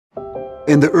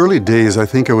In the early days, I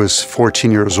think I was 14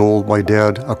 years old, my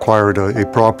dad acquired a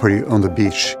property on the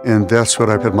beach. And that's what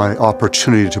I had my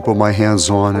opportunity to put my hands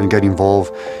on and get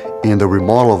involved in the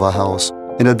remodel of a house.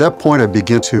 And at that point, I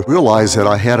began to realize that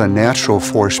I had a natural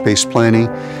for space planning,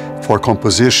 for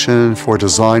composition, for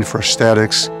design, for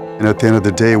aesthetics. And at the end of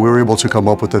the day, we were able to come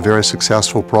up with a very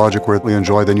successful project where we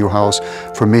enjoyed the new house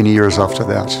for many years after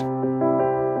that.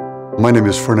 My name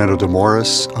is Fernando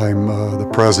DeMoraes. I'm the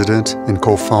president and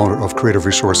co-founder of Creative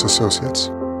Resource Associates.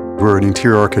 We're an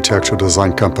interior architectural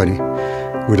design company.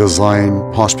 We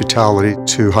design hospitality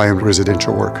to high-end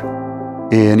residential work.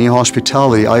 And in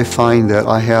hospitality, I find that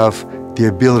I have the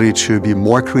ability to be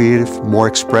more creative, more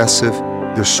expressive.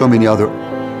 There's so many other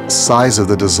sides of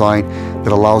the design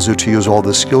that allows you to use all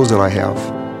the skills that I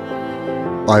have.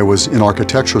 I was in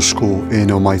architectural school,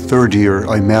 and in my third year,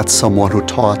 I met someone who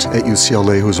taught at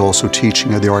UCLA who's also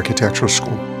teaching at the architectural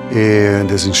school. And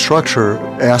his instructor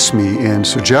asked me and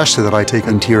suggested that I take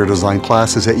interior design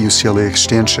classes at UCLA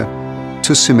Extension.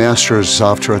 2 semesters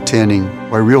after attending,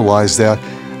 I realized that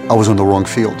I was on the wrong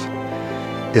field.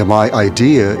 And my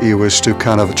idea, it was to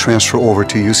kind of transfer over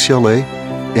to UCLA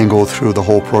and go through the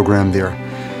whole program there,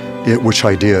 which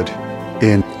I did.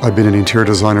 And I've been an interior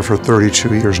designer for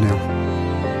 32 years now.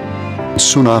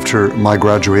 Soon after my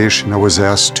graduation, I was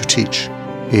asked to teach,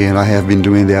 and I have been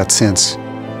doing that since.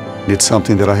 It's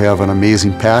something that I have an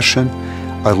amazing passion.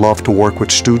 I love to work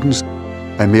with students.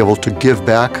 I'm able to give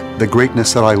back the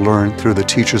greatness that I learned through the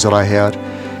teachers that I had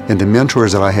and the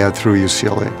mentors that I had through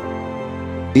UCLA.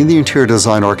 In the interior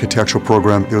design architectural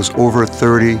program, there's over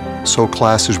 30 so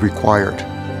classes required.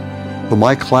 But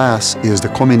my class is the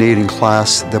culminating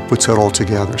class that puts it all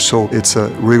together. So it's a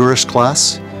rigorous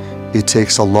class. It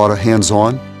takes a lot of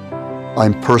hands-on.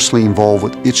 I'm personally involved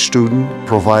with each student,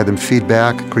 provide them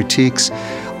feedback, critiques.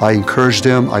 I encourage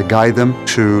them, I guide them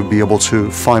to be able to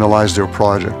finalize their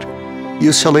project.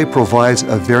 UCLA provides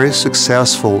a very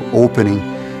successful opening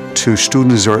to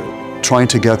students that are trying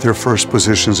to get their first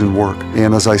positions in work.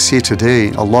 And as I see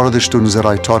today, a lot of the students that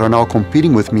I taught are now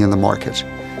competing with me in the market.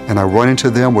 And I run into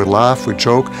them, we laugh, we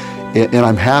joke, and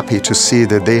I'm happy to see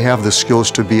that they have the skills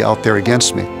to be out there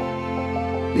against me.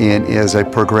 And as I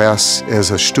progress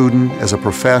as a student, as a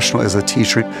professional, as a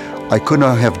teacher, I could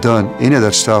not have done any of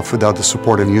that stuff without the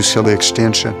support of UCLA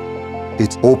Extension.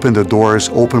 It opened the doors,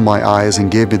 opened my eyes,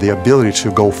 and gave me the ability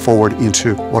to go forward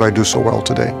into what I do so well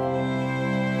today.